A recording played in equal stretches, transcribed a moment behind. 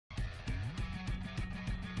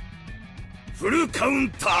Mael,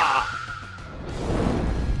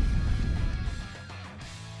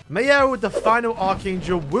 the final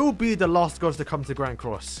Archangel, will be the last goddess to come to Grand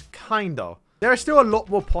Cross. Kinda. There are still a lot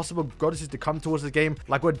more possible goddesses to come towards the game.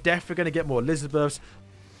 Like, we're definitely going to get more Elizabeths.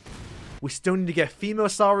 We still need to get female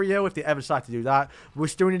Sariel if they ever decide to do that. We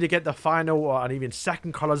still need to get the final and even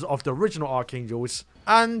second colors of the original Archangels.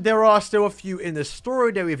 And there are still a few in the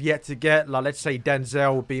story that we've yet to get. Like, let's say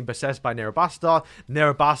Denzel being possessed by Nerabasta,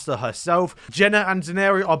 Nerabasta herself. Jenna and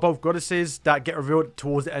Zaneri are both goddesses that get revealed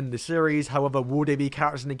towards the end of the series. However, will they be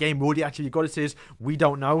characters in the game? Will they actually be goddesses? We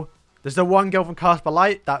don't know. There's the one girl from Cast by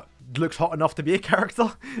Light that looks hot enough to be a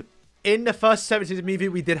character. In the first 7th movie,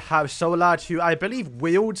 we did have Solad, who I believe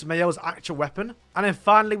wields Mael's actual weapon. And then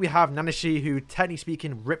finally, we have Nanashi, who, technically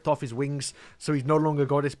speaking, ripped off his wings. So he's no longer a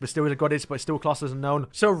goddess, but still is a goddess, but still classed as unknown.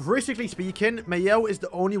 So realistically speaking, Mael is the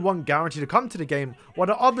only one guaranteed to come to the game, while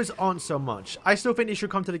the others aren't so much. I still think they should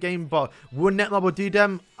come to the game, but will Netmarble do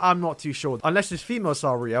them? I'm not too sure. Unless it's female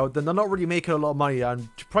Sariel, then they're not really making a lot of money and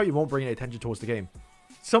probably won't bring any attention towards the game.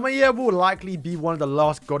 So Mael will likely be one of the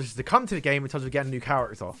last goddesses to come to the game in terms of getting a new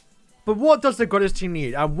character. But what does the goddess team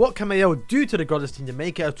need, and what can Mael do to the goddess team to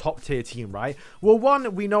make it a top tier team, right? Well,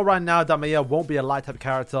 one, we know right now that Mael won't be a light type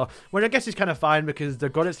character, which I guess is kind of fine because the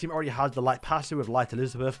goddess team already has the light passive with Light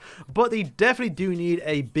Elizabeth, but they definitely do need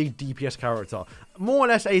a big DPS character. More or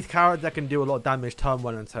less a character that can do a lot of damage turn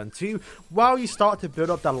 1 and turn 2, while you start to build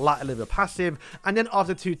up that Light Elizabeth passive, and then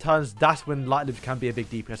after 2 turns, that's when Light Elizabeth can be a big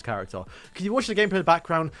DPS character. Because you watch the gameplay in the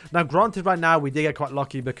background, now granted right now we did get quite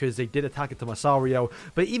lucky because they did attack it to Masario,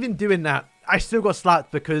 but even doing that, I still got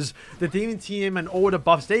slapped because the demon team and all the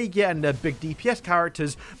buffs they get and the big DPS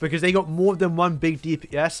characters, because they got more than one big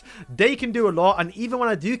DPS, they can do a lot. And even when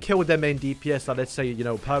I do kill their main DPS, like let's say, you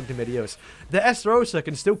know, Perk de Medios, the Esterosa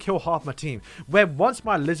can still kill half my team. Where once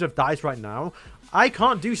my Elizabeth dies right now, I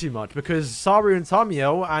can't do too much because Saru and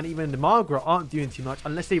Tamiel and even Margaret aren't doing too much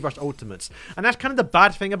unless they rush ultimates. And that's kind of the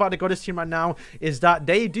bad thing about the goddess team right now, is that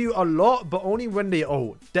they do a lot, but only when they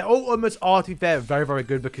ult. Their ultimates are, to be fair, very, very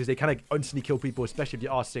good because they kind of instantly kill people, especially if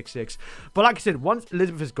you are 6-6. But like I said, once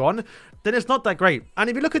Elizabeth is gone, then it's not that great. And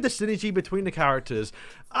if you look at the synergy between the characters,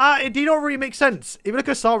 it did not really make sense. If you look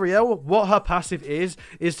at Sariel, what her passive is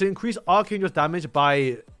to increase Archangel's damage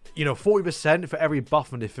by, you know, 40% for every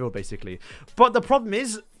buff on the field, basically. But the problem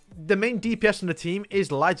is, the main DPS on the team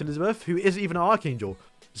is Light Elizabeth, who isn't even an Archangel.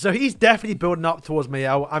 So he's definitely building up towards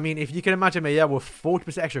Mael. I mean, if you can imagine Mael with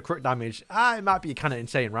 40% extra crit damage, it might be kind of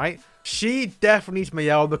insane, right? She definitely needs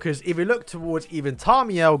Mael, because if you look towards even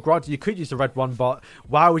Tamiel, granted you could use the red one, but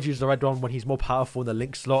why would you use the red one when he's more powerful in the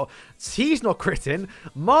link slot? He's not critting.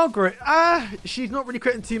 Margaret, she's not really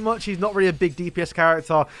critting too much. She's not really a big DPS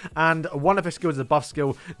character, and one of her skills is a buff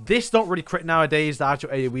skill. This don't really crit nowadays, the actual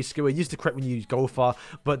AoE skill. It used to crit when you use Gopher,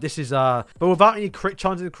 but this is, but without any crit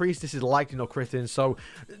chance increase, this is likely not critting, so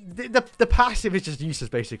the passive is just useless,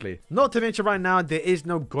 basically. Not to mention right now, there is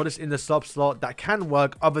no goddess in the sub slot that can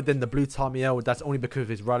work other than the blue Tamiel. That's only because of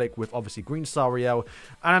his relic with obviously green Sariel.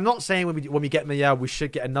 And I'm not saying when we get Mael, we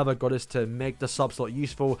should get another goddess to make the sub slot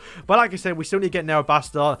useful. But like I said, we still need to get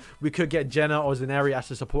Nerabasta. We could get Jenna or Zaneri as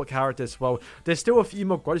a support character as well. There's still a few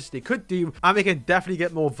more goddesses they could do. And we can definitely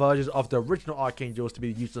get more versions of the original Archangels to be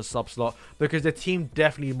used in the sub slot, because the team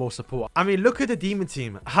definitely needs more support. I mean, look at the demon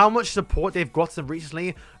team. How much support they've gotten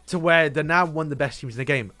recently, to where they're now one of the best teams in the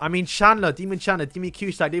game. I mean, Demon Chandler, Demon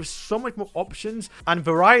Q-Stack, they have so much more options and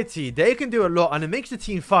variety. They can do a lot, and it makes the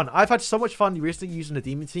team fun. I've had so much fun recently using the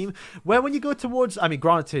Demon team, where when you go towards, I mean,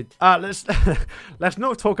 granted, let's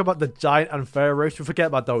not talk about the Giant and Pharaohs, we forget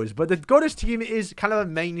about those, but the Goddess team is kind of a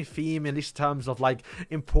main theme in these terms of, like,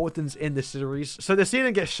 importance in the series. So the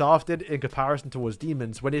season gets shafted in comparison towards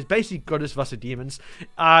Demons, when it's basically Goddess versus Demons.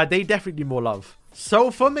 They definitely need more love.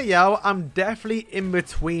 So for Mael, I'm definitely in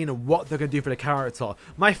between what they're going to do for the character.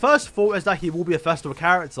 My first thought is that he will be a festival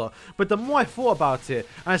character, but the more I thought about it,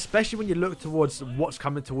 and especially when you look towards what's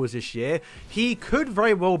coming towards this year, he could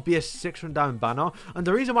very well be a 6-run down banner. And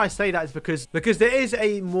the reason why I say that is because there is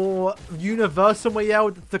a more universal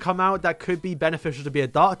Mael to come out that could be beneficial to be a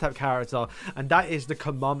dark type character, and that is the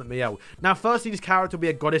Commandment Mael. Now, firstly, this character will be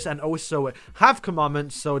a goddess and also have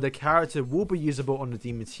commandments, so the character will be usable on the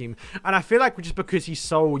demon team. And I feel like just because he's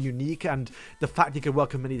so unique and the fact he can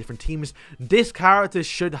work in many different teams, this character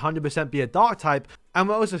should 100% be a dark type. and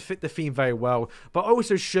will also fit the theme very well, but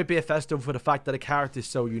also should be a festival for the fact that the character is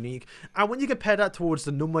so unique. And when you compare that towards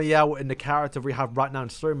the Mael in the character we have right now in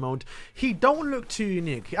story mode, he don't look too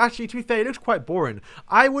unique. Actually, to be fair, he looks quite boring.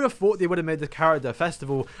 I would have thought they would have made the character a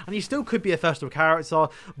festival, and he still could be a festival character,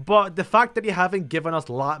 but the fact that they haven't given us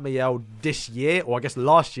Light Mael this year, or I guess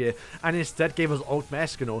last year, and instead gave us Ultimate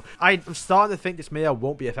Escanor, I'm starting to think this Mael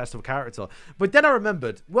won't be a festival character. But then I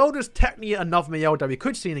remembered, well, there's technically another Mael that we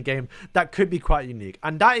could see in the game that could be quite unique,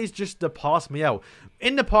 and that is just the past Mael.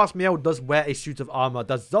 In the past, Mael does wear a suit of armor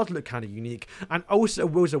that does look kind of unique, and also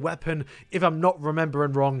wields a weapon, if I'm not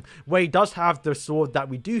remembering wrong, where he does have the sword that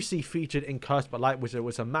we do see featured in Cursed by Light, which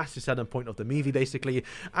was a massive selling point of the movie, basically.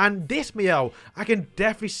 And this Mael, I can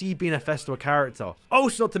definitely see being a festival character.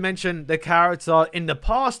 Also, not to mention, the character in the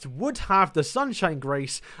past would have the Sunshine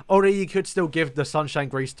Grace, although you could still give the Sunshine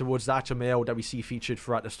Grace towards the actual Mael that we see featured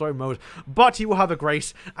throughout the story mode, but he will have a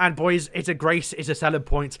grace, and boys, it's a grace, it's a selling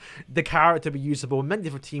point. The character will be usable in many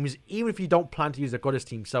different teams, even if you don't plan to use a goddess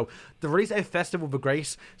team. So the release a festival with a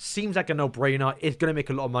grace seems like a no-brainer. It's going to make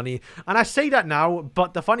a lot of money, and I say that now,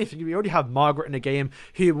 but the funny thing, we already have Margaret in the game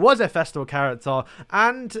who was a festival character,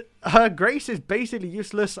 and her grace is basically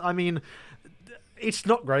useless. I mean, it's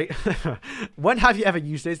not great. When have you ever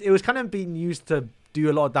used this? It was kind of being used to do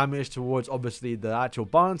a lot of damage towards obviously the actual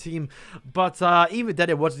Barn team, but even then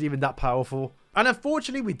it wasn't even that powerful. And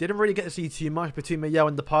unfortunately, we didn't really get to see too much between Mael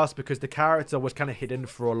in the past because the character was kind of hidden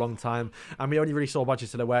for a long time, and we only really saw a bunch of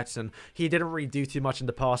silhouettes, and he didn't really do too much in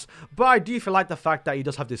the past. But I do feel like the fact that he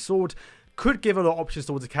does have this sword could give a lot of options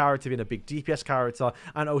towards the character being a big DPS character,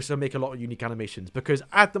 and also make a lot of unique animations, because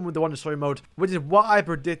at them with the one in story mode, which is what I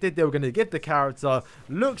predicted they were going to give the character,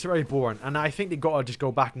 looks very boring, and I think they got to just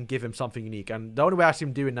go back and give him something unique, and the only way I see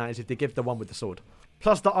him doing that is if they give the one with the sword.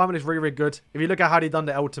 Plus, the armor is really, really good. If you look at how they done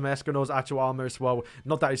the Ultimate Escanor's actual armor as well,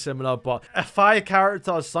 not that it's similar, but a fire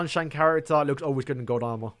character, a sunshine character, looks always good in gold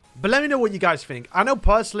armor. But let me know what you guys think. I know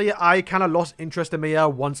personally, I kind of lost interest in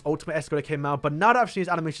Mael once Ultimate Escanor came out, but now that I've seen his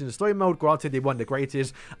animations in story mode, granted they weren't the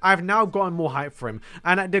greatest, I've now gotten more hype for him.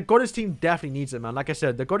 And the Goddess team definitely needs it, man. Like I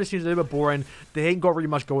said, the Goddess team is a little bit boring. They ain't got really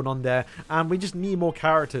much going on there, and we just need more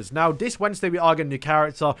characters. Now, this Wednesday, we are getting a new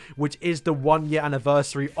character, which is the 1-year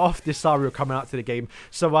anniversary of this Sario coming out to the game.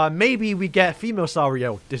 So maybe we get female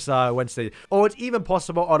Sario this Wednesday. Or it's even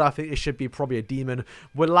possible, or I think it should be probably a demon.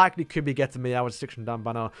 We likely could be getting Mael with 6 down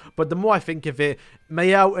banner. But the more I think of it,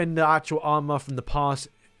 Mael in the actual armor from the past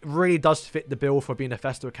really does fit the bill for being a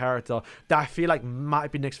festival character that I feel like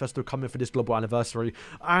might be next festival coming for this global anniversary.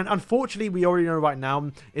 And unfortunately, we already know right now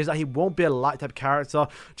is that he won't be a light type character,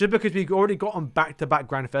 just because we've already got on back-to-back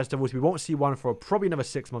grand festivals. We won't see one for probably another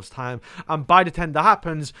 6 months time, and by the time that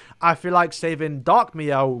happens, I feel like saving Dark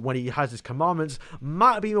Mael when he has his commandments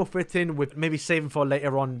might be more fitting, with maybe saving for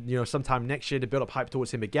later on, you know, sometime next year to build up hype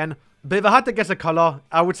towards him again. But if I had to guess a color,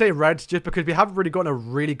 I would say red, just because we haven't really gotten a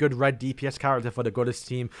really good red DPS character for the Goddess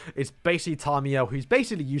team. It's basically Mael, who's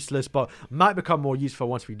basically useless, but might become more useful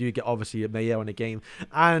once we do get, obviously, Mael in the game.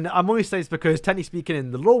 And I'm only saying this because, technically speaking, in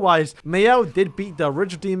the lore-wise, Mael did beat the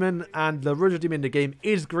original demon, and the original demon in the game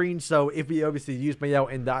is green, so if we obviously use Mael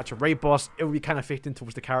in the actual raid boss, it will be kind of fitting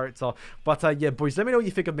towards the character. But yeah, boys, let me know what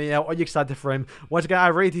you think of Mael. Are you excited for him? Once again, I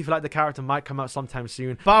really do feel like the character might come out sometime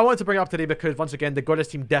soon. But I wanted to bring it up today because, once again, the Goddess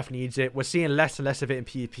team definitely needs it. We're seeing less and less of it in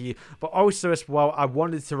PvP, but also as well, I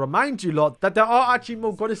wanted to remind you lot that there are actually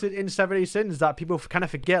more goddesses in 7 Days Sins that people kind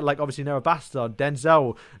of forget, like obviously Nerabasta,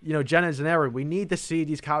 Denzel, you know, Jenna Zanera. We need to see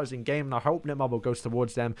these characters in game, and I hope Netmarble goes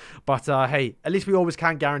towards them. But hey, at least we always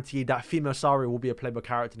can guarantee that female Sario will be a playable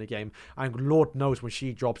character in the game, and Lord knows when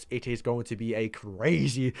she drops, it is going to be a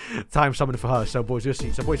crazy time summon for her. So boys, you'll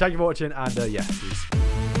see. So boys, thank you for watching, and yeah,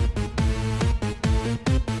 peace.